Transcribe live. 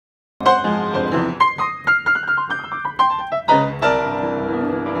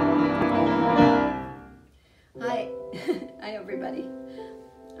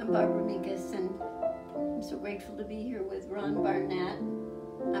wonderful to be here with Ron Barnett.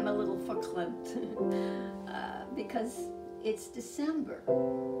 I'm a little verklempt because it's December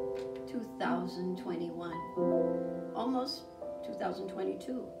 2021, almost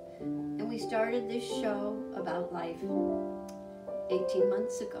 2022. And we started this show about life 18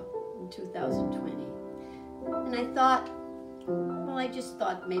 months ago in 2020. And I thought, well, I just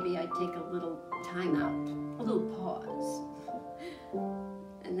thought maybe I'd take a little time out, a little pause.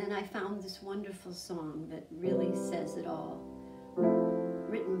 And then I found this wonderful song that really says it all,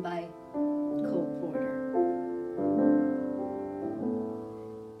 written by Cole Porter.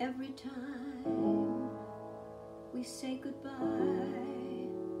 Every time we say goodbye,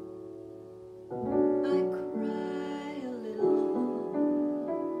 I cry a little.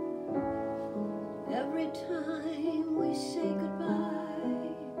 Every time we say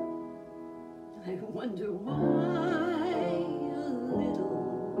goodbye, I wonder why a little.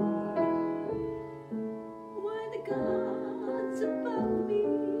 Why the gods above me,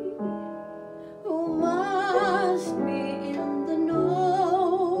 who must be in the know,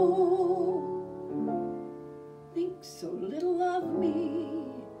 think so little of me,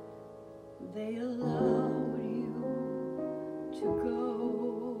 they allowed you to go.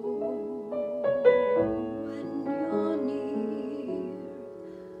 When you're near,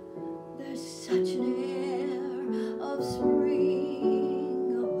 there's such an air of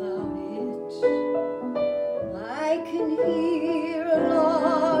spring about it. I can hear a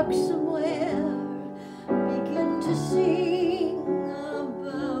lark somewhere begin to sing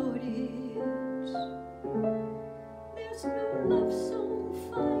about it. There's no love song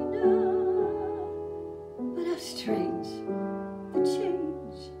finer, but how strange the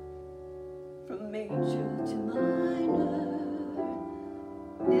change from major to minor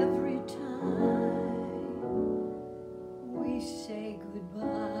every time we say goodbye.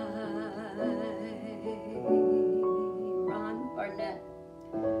 Ron Barnett,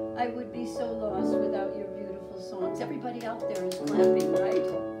 I would be so lost without your beautiful songs. Everybody out there is clapping, right?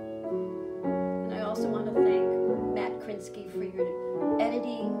 And I also want to thank Matt Krinsky for your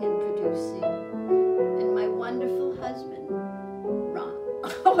editing and producing, and my wonderful husband, Ron.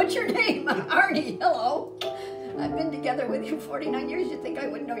 What's your name? Arnie, hello. I've been together with you 49 years. You'd think I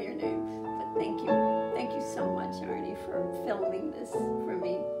would know your name. But thank you. Thank you so much, Arnie, for filming this for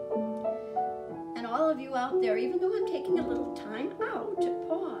me. And all of you out there, even though I'm taking a little time out to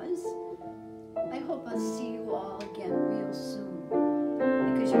pause, I hope I'll see you all again real soon,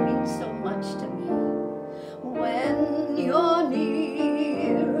 because you mean so much to me. When you're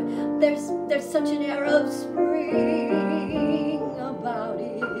near, there's such an air of spring about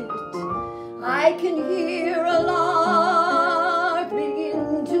it. I can hear